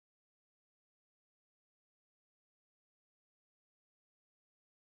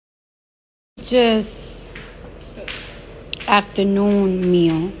just afternoon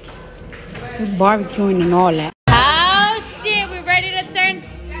meal. We're barbecuing and all that. Oh shit, we're ready to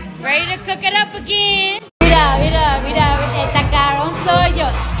cook it up again. Mira, mira, mira, esta cabrón soy yo.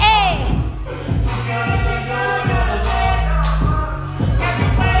 Hey.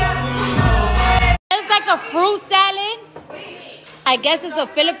 It's like a fruit salad. I guess it's a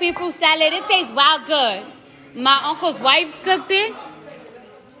Philippine fruit salad. It tastes wild good. My uncle's wife cooked it.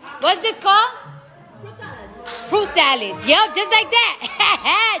 What's this called? Fruit salad. Yep, just like that.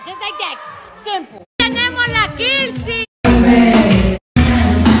 Just like that. Simple. Tenemos la 15.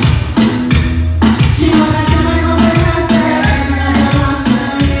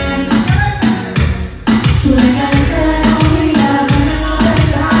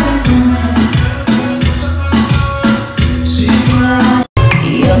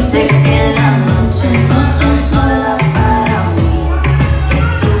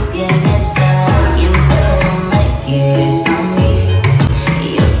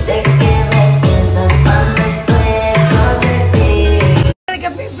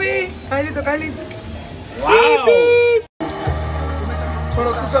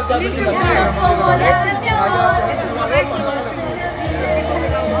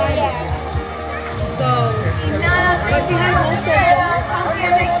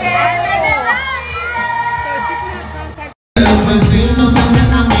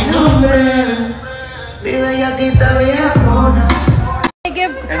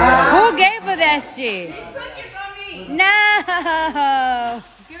 Who gave her that shit? No.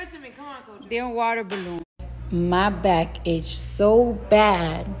 Give it to me. Come on, Coach. They're water balloons. My back itch so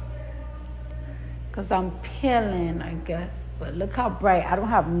bad because I'm peeling, I guess. But look how bright. I don't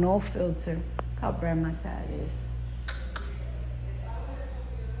have no filter. Look how bright my side is.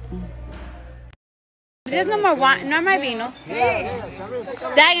 ¿Tienes no more wine? No más vino.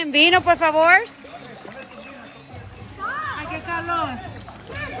 Daguen vino, por favor. Ay, qué calor.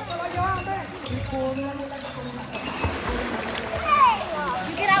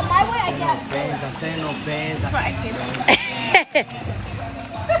 You get out my way, I get out.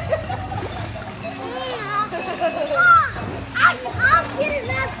 I'm getting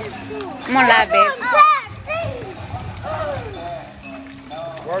that too. Come on, live, babe.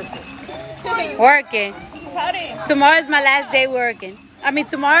 Working. Tomorrow's my last day working. I mean,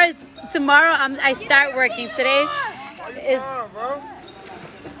 tomorrow I start working. Today is.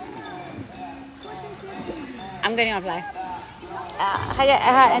 I'm getting off live. How do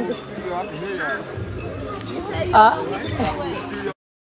I end this?